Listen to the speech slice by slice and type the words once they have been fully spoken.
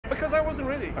because I wasn't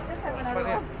ready. Just have another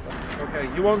one.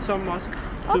 Okay, you want some mask?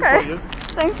 Okay,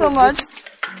 thanks so much.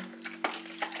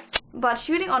 But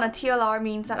shooting on a TLR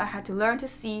means that I had to learn to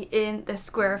see in the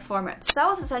square format. So that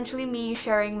was essentially me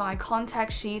sharing my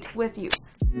contact sheet with you.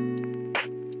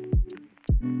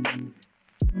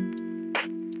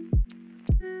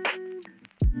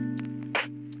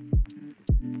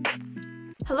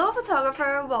 Hello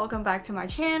photographer, welcome back to my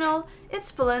channel.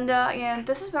 It's Belinda and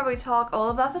this is where we talk all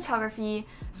about photography,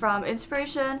 from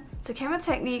inspiration to camera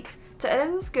techniques to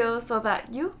editing skills so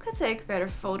that you can take better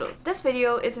photos. This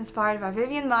video is inspired by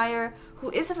Vivian Maier, who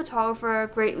is a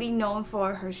photographer greatly known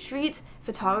for her street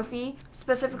photography.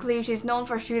 Specifically, she's known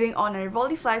for shooting on a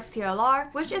Rolleiflex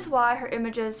TLR, which is why her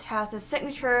images has the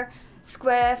signature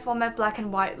square format black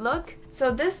and white look.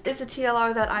 So this is a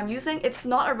TLR that I'm using. It's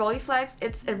not a Rolleiflex,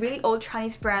 it's a really old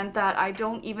Chinese brand that I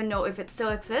don't even know if it still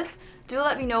exists. Do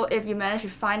let me know if you managed to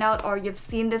find out or you've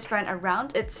seen this brand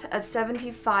around. It's a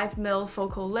 75mm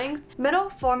focal length. Middle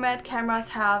format cameras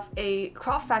have a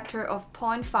crop factor of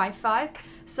 0.55,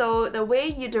 so the way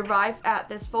you derive at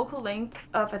this focal length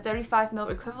of a 35mm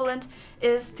equivalent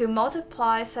is to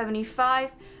multiply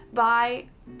 75 by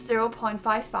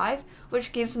 0.55,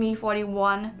 which gives me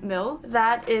 41mm.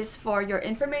 That is for your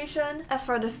information. As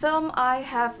for the film, I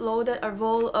have loaded a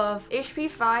roll of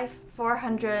HP5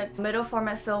 400 middle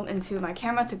format film into my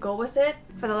camera to go with it.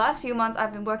 For the last few months,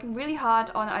 I've been working really hard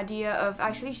on the idea of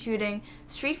actually shooting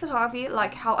street photography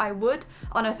like how I would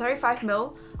on a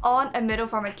 35mm on a middle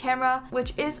format camera,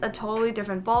 which is a totally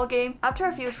different ball game. After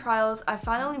a few trials, I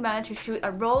finally managed to shoot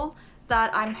a roll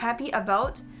that I'm happy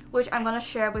about, which I'm gonna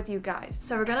share with you guys.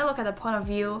 So we're gonna look at the point of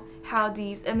view, how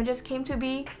these images came to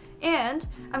be, and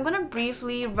I'm gonna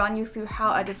briefly run you through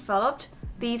how I developed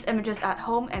these images at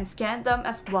home and scanned them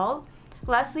as well.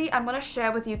 Lastly, I'm gonna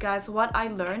share with you guys what I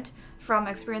learned from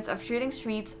experience of shooting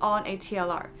streets on a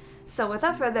TLR. So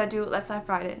without further ado, let's dive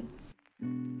right in.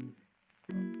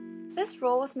 This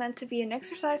roll was meant to be an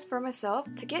exercise for myself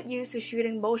to get used to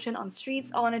shooting motion on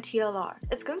streets on a TLR.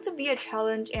 It's going to be a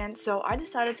challenge, and so I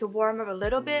decided to warm up a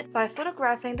little bit by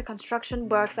photographing the construction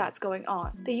work that's going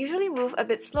on. They usually move a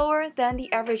bit slower than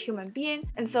the average human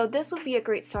being, and so this would be a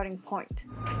great starting point.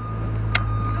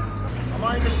 Am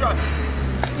I in the shot?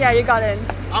 Yeah, you got in.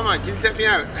 Oh man, can you take me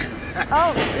out?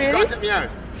 Oh, really? You gotta take me out.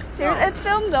 Seriously? It's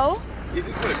filmed though. Is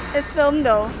it good? It's filmed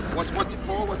though. What's it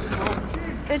for? What's it for?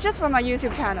 It's just for my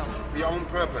YouTube channel. For your own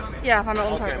purpose? Yeah, for my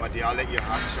own purpose. Okay, my dear, I'll let you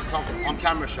have it. I'm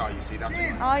camera shy, you see, that's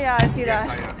right. Oh yeah, I see yes,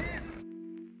 that. I am.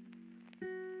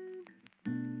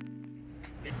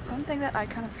 One thing that I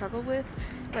kind of struggle with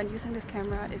when using this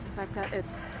camera is the fact that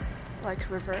it's like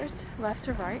reversed, left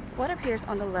to right. What appears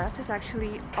on the left is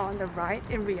actually on the right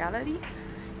in reality.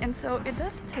 And so it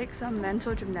does take some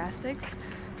mental gymnastics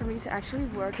for me to actually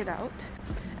work it out,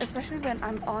 especially when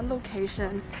I'm on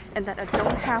location and that I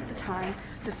don't have the time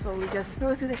to slowly just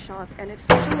go through the shots. And it's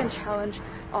especially a challenge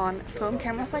on film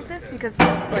cameras like this because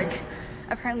like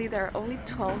apparently there are only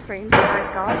 12 frames that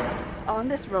I've got on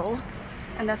this roll,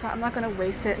 and that's why I'm not going to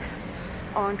waste it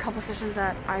on compositions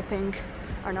that I think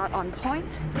are not on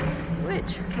point,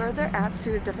 which further adds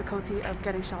to the difficulty of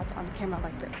getting shots on the camera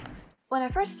like this. When I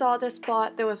first saw this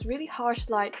spot, there was really harsh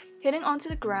light hitting onto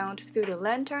the ground through the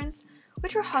lanterns,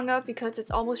 which were hung up because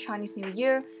it's almost Chinese New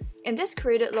Year, and this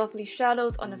created lovely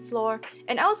shadows on the floor,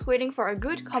 and I was waiting for a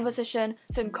good composition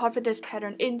to incorporate this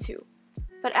pattern into.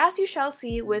 But as you shall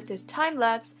see with this time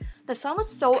lapse, the sun was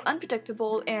so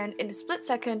unpredictable, and in a split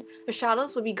second, the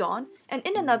shadows would be gone, and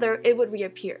in another, it would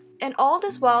reappear. And all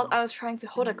this while, I was trying to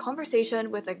hold a conversation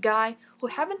with a guy who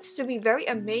happens to be very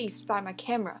amazed by my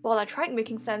camera, while I tried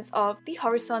making sense of the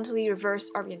horizontally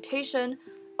reversed orientation.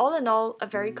 All in all, a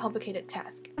very complicated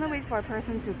task. I'm gonna wait for a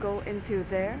person to go into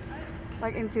there,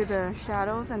 like into the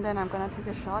shadows, and then I'm gonna take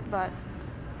a shot, but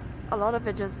a lot of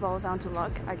it just boils down to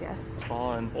luck, I guess. It's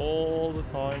fine. All the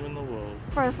time in the world.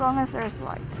 For as long as there's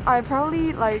light. I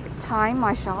probably like time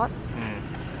my shots.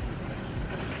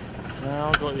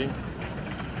 No, I got you.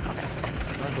 Okay.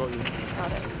 I got you.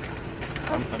 Got it.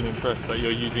 I'm impressed that you're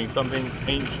using something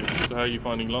ancient. So how are you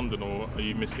finding London, or are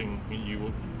you missing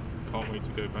you can't wait to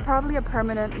go back? Probably a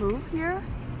permanent move here.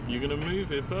 You're gonna move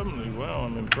here permanently? Wow,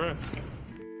 I'm impressed.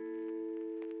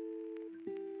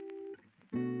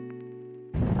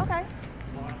 Okay.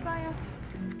 Bye.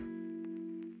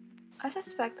 I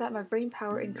suspect that my brain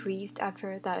power increased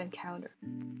after that encounter.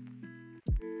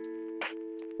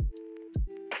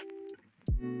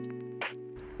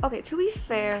 Okay, to be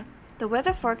fair, the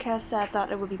weather forecast said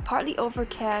that it would be partly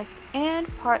overcast and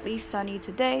partly sunny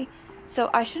today, so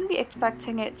I shouldn't be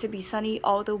expecting it to be sunny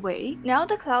all the way. Now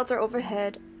the clouds are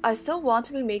overhead, I still want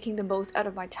to be making the most out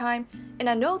of my time, and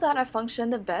I know that I function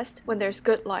the best when there's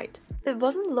good light. It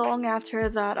wasn't long after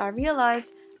that I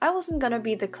realized I wasn't gonna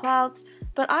beat the clouds,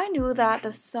 but I knew that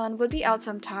the sun would be out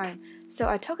sometime, so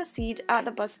I took a seat at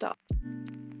the bus stop.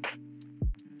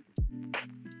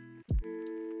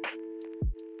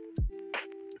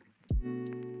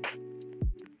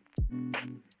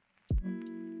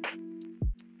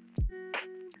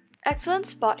 Excellent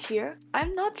spot here.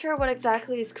 I'm not sure what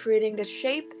exactly is creating the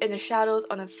shape in the shadows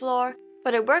on the floor,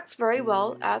 but it works very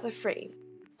well as a frame.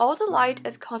 All the light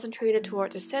is concentrated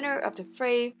toward the center of the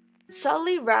frame,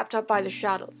 subtly wrapped up by the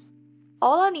shadows.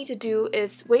 All I need to do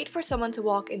is wait for someone to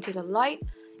walk into the light,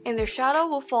 and their shadow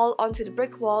will fall onto the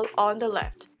brick wall on the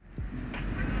left.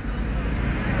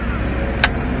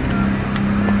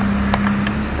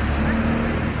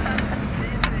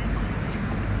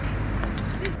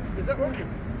 Is that working?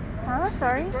 Huh?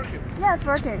 Sorry? It's working. Yeah, it's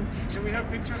working. Can we have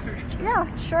pictures together?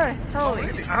 Yeah, sure, Oh, totally.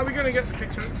 really? How are we gonna get the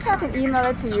pictures? I can email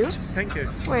it to you. Thank you.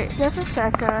 Wait, just a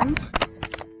second.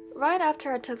 Right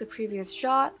after I took the previous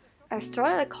shot, I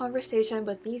started a conversation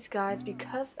with these guys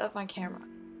because of my camera.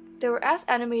 They were as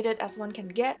animated as one can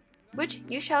get, which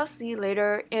you shall see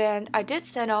later, and I did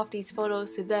send off these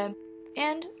photos to them,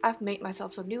 and I've made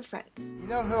myself some new friends. You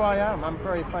know who I am? I'm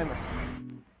very famous.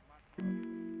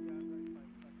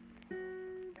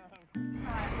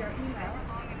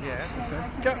 Yeah,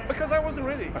 okay. Yeah, because I wasn't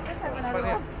ready. But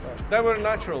yeah, they were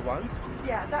natural ones.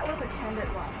 Yeah, that was a candid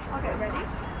one. Okay, ready?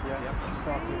 Yeah.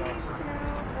 Start with us.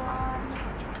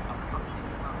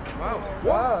 Wow.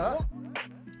 Wow.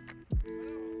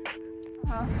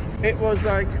 It was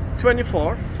like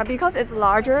 24. Because it's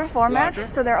larger format,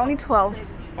 Larger? so there are only 12.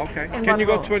 Okay. In Can one you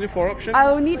go roll. 24 option?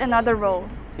 I will need another roll.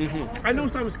 I know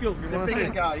some skills. You The wanna bigger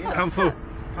see? guy, you know. Kung Fu.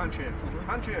 Punch here.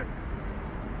 Punch here.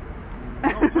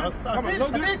 Come on,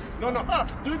 no.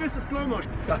 Do this in slow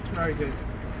motion. That's very good.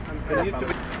 I need to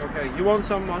be... Okay, you want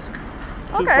some musk?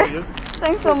 Two Okay. for you.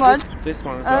 Thanks so much. This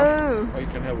one as well. Oh. Or you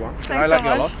can have one. Thanks I like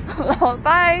so it a lot. much.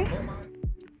 Bye.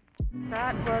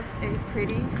 That was a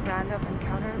pretty random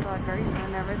encounter, but very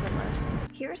fun nevertheless.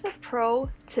 Here's a pro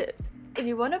tip. If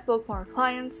you want to book more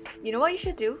clients, you know what you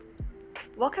should do?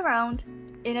 Walk around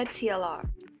in a TLR.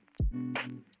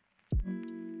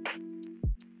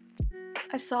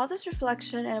 I saw this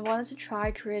reflection and wanted to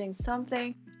try creating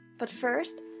something, but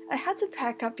first, I had to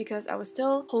pack up because I was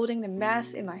still holding the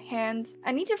mask in my hands.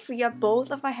 I need to free up both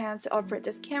of my hands to operate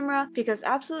this camera because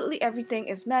absolutely everything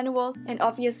is manual and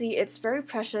obviously it's very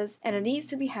precious and it needs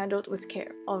to be handled with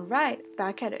care. Alright,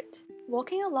 back at it.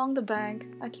 Walking along the bank,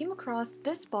 I came across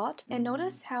this spot and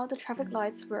noticed how the traffic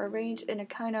lights were arranged in a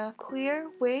kinda queer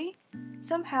way.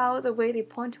 Somehow, the way they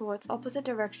point towards opposite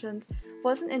directions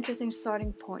was an interesting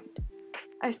starting point.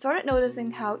 I started noticing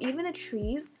how even the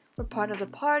trees were part of the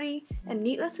party, and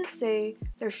needless to say,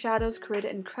 their shadows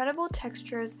created incredible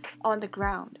textures on the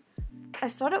ground. I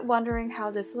started wondering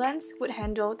how this lens would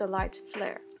handle the light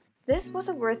flare. This was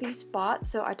a worthy spot,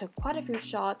 so I took quite a few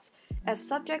shots as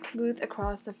subjects moved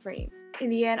across the frame. In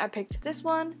the end, I picked this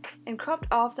one and cropped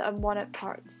off the unwanted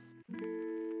parts.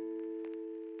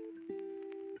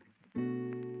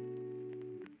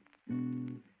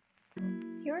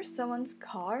 Here's someone's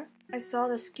car. I saw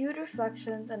the skewed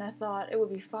reflections and I thought it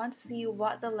would be fun to see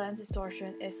what the lens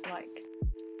distortion is like.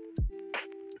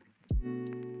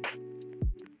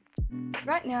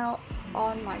 Right now,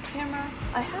 on my camera,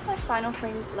 I have my final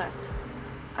frame left.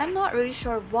 I'm not really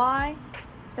sure why.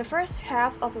 The first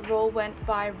half of the roll went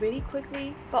by really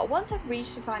quickly, but once I've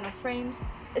reached the final frames,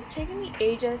 it's taken me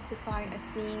ages to find a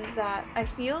scene that I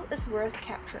feel is worth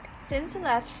capturing. Since the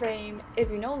last frame,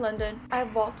 if you know London,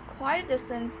 I've walked quite a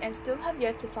distance and still have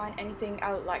yet to find anything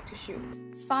I would like to shoot.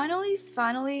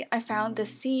 Finally, I found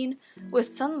this scene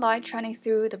with sunlight shining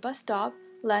through the bus stop,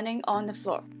 landing on the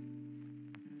floor.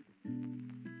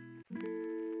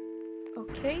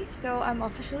 Okay, so I'm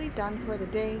officially done for the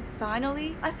day.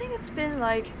 Finally, I think it's been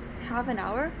like half an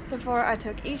hour before I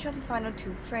took each of the final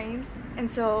 2 frames,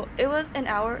 and so it was an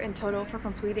hour in total for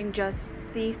completing just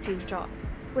these 2 shots.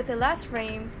 With the last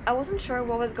frame, I wasn't sure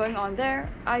what was going on there.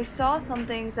 I saw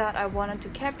something that I wanted to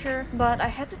capture, but I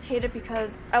hesitated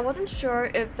because I wasn't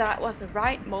sure if that was the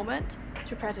right moment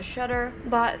to press a shutter,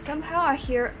 but somehow I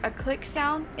hear a click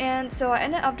sound, and so I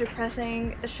ended up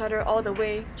depressing the shutter all the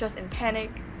way just in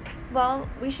panic. Well,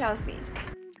 we shall see.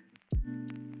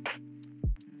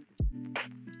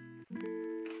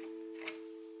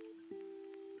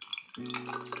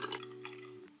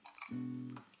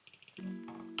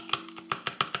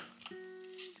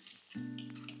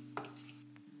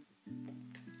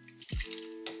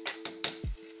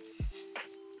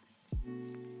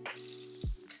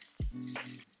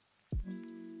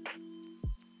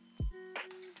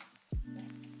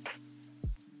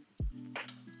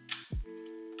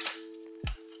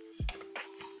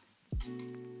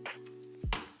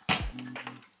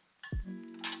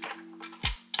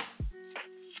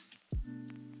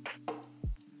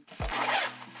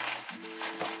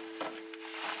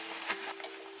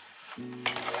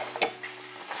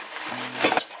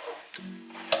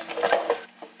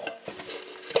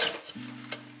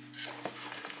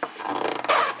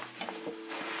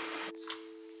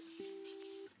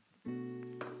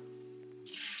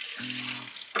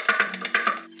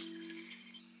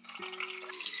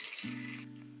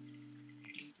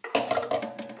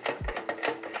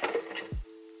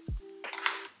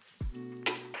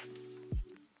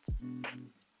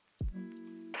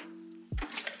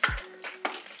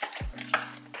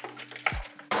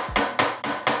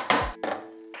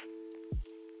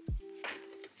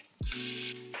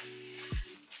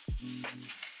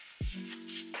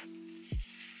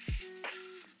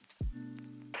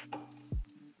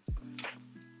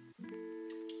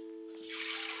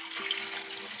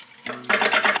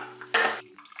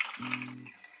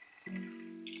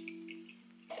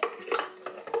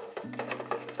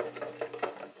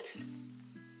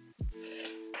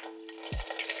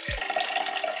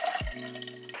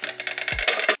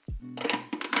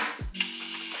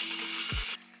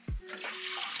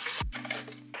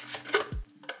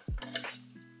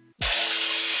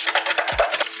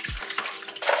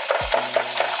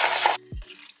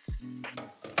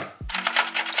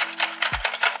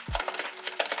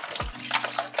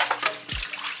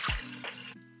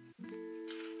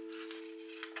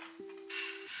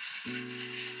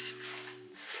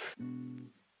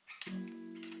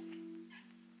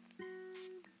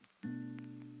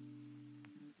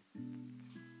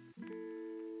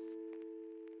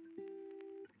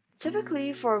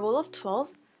 Typically for a roll of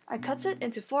 12, I cut it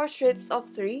into 4 strips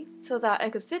of 3 so that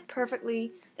it could fit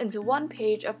perfectly into 1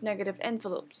 page of negative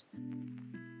envelopes.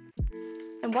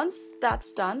 And once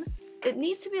that's done, it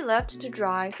needs to be left to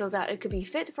dry so that it could be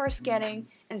fit for scanning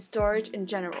and storage in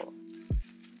general.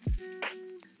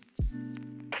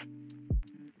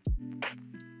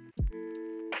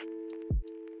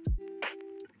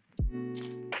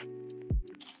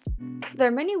 There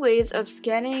are many ways of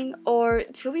scanning or,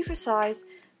 to be precise,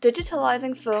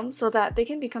 digitalizing film so that they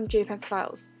can become JPEG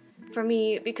files. For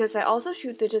me, because I also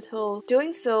shoot digital,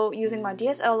 doing so using my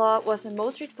DSLR was the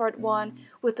most straightforward one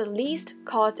with the least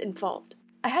cost involved.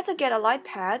 I had to get a light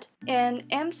pad and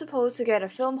am supposed to get a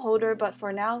film holder, but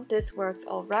for now this works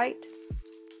alright.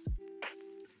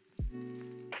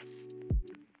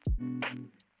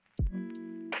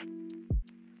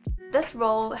 This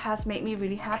roll has made me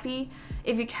really happy.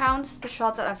 If you count the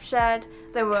shots that I've shared,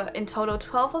 there were in total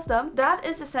 12 of them. That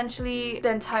is essentially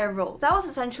the entire roll. That was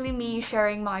essentially me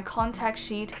sharing my contact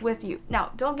sheet with you.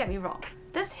 Now, don't get me wrong.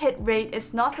 This hit rate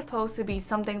is not supposed to be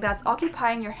something that's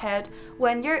occupying your head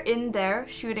when you're in there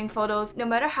shooting photos. No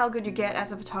matter how good you get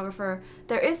as a photographer,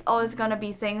 there is always gonna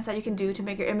be things that you can do to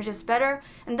make your images better,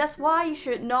 and that's why you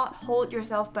should not hold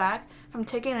yourself back from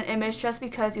taking an image just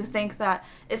because you think that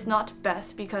it's not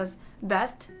best, because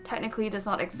best technically does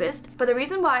not exist. But the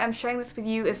reason why I'm sharing this with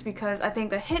you is because I think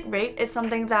the hit rate is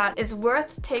something that is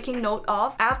worth taking note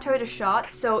of after the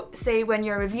shot. So say when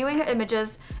you're reviewing your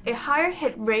images, a higher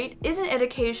hit rate is an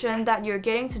indication that you're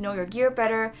getting to know your gear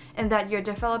better and that you're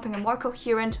developing a more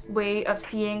coherent way of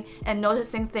seeing and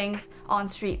noticing things on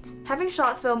streets. Having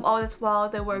shot film all this while,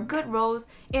 there were good rolls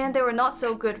and there were not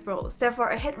so good rolls. Therefore,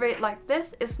 a hit rate like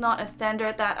this is not a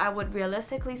standard that I would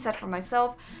realistically set for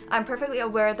myself. I'm perfectly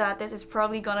aware that this is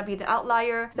probably gonna be the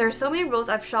outlier. There are so many rolls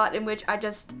I've shot in which I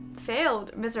just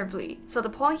failed miserably. So the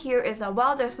point here is that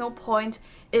while there's no point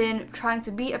in trying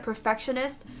to be a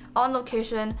perfectionist on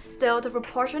location, still the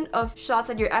proportion of shots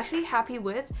that you're actually happy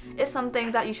with is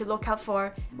something that you should look out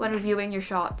for when reviewing your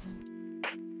shots.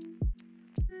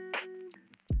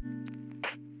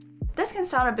 This can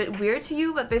sound a bit weird to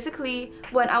you, but basically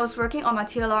when I was working on my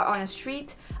TLR on a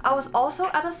street, I was also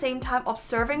at the same time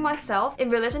observing myself in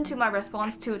relation to my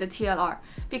response to the TLR,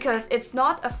 because it's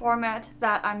not a format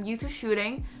that I'm used to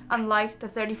shooting, unlike the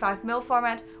 35mm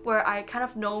format where I kind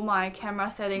of know my camera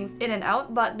settings in and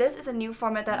out, but this is a new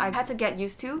format that I had to get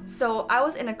used to. So I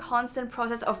was in a constant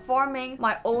process of forming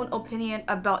my own opinion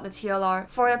about the TLR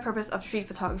for the purpose of street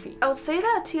photography. I would say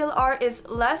that a TLR is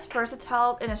less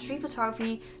versatile in a street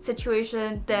photography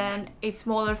situation than a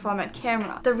smaller format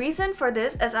camera. The reason for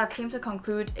this, as I've came to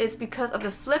conclude, is because of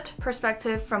the flipped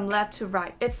perspective from left to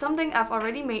right. It's something I've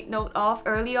already made note of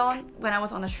early on when I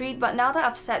was on the street, but now that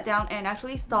I've sat down and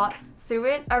actually thought through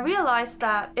it, I realized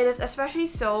that it is especially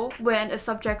so when a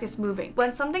subject is moving.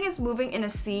 When something is moving in a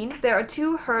scene, there are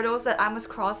 2 hurdles that I must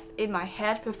cross in my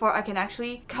head before I can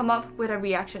actually come up with a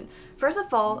reaction. First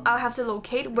of all, I'll have to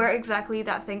locate where exactly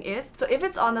that thing is. So if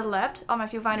it's on the left, on my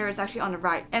viewfinder it's actually on the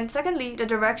right. And secondly, the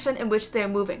direction in which they're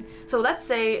moving. So let's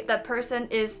say that person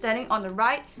is standing on the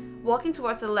right, walking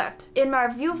towards the left. In my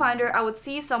viewfinder, I would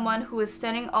see someone who is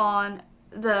standing on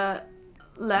the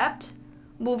left,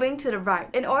 moving to the right.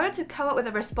 In order to come up with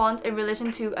a response in relation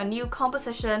to a new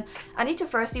composition, I need to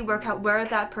firstly work out where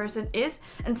that person is,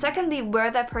 and secondly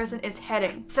where that person is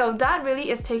heading. So that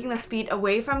really is taking the speed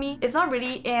away from me. It's not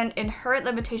really an inherent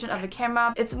limitation of the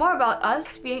camera. It's more about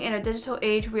us being in a digital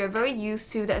age. We are very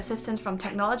used to the assistance from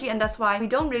technology, and that's why we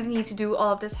don't really need to do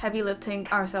all of this heavy lifting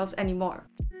ourselves anymore.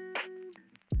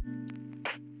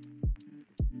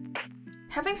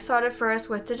 Having started first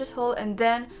with digital and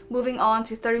then moving on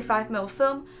to 35mm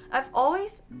film, I've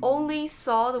always only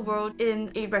saw the world in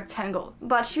a rectangle.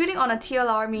 But shooting on a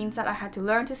TLR means that I had to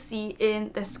learn to see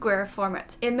in the square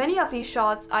format. In many of these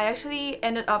shots, I actually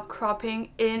ended up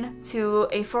cropping into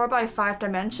a 4x5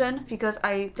 dimension because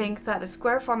I think that the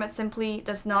square format simply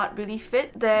does not really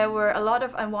fit. There were a lot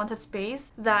of unwanted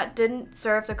space that didn't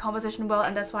serve the composition well,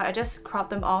 and that's why I just cropped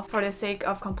them off for the sake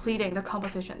of completing the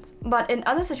compositions. But in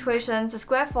other situations, the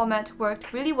square format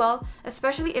worked really well,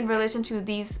 especially in relation to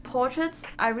these portraits.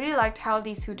 I really liked how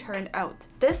these 2 turned out.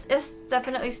 This is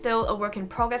definitely still a work in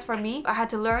progress for me. I had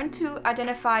to learn to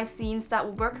identify scenes that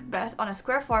would work best on a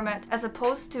square format as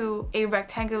opposed to a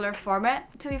rectangular format.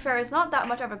 To be fair, it's not that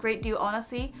much of a great deal,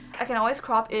 honestly. I can always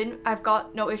crop in. I've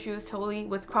got no issues totally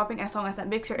with cropping as long as that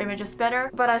makes your images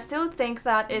better. But I still think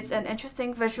that it's an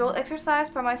interesting visual exercise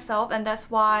for myself, and that's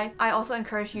why I also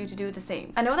encourage you to do the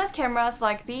same. I know that cameras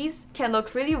like these can can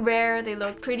look really rare, they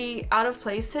look pretty out of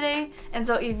place today, and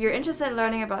so if you're interested in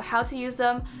learning about how to use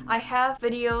them, I have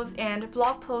videos and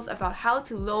blog posts about how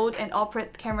to load and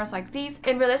operate cameras like these.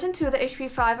 In relation to the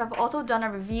HP5, I've also done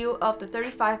a review of the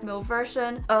 35mm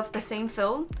version of the same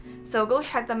film, so go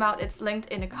check them out, it's linked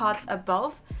in the cards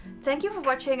above. Thank you for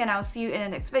watching and I'll see you in the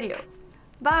next video.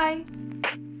 Bye!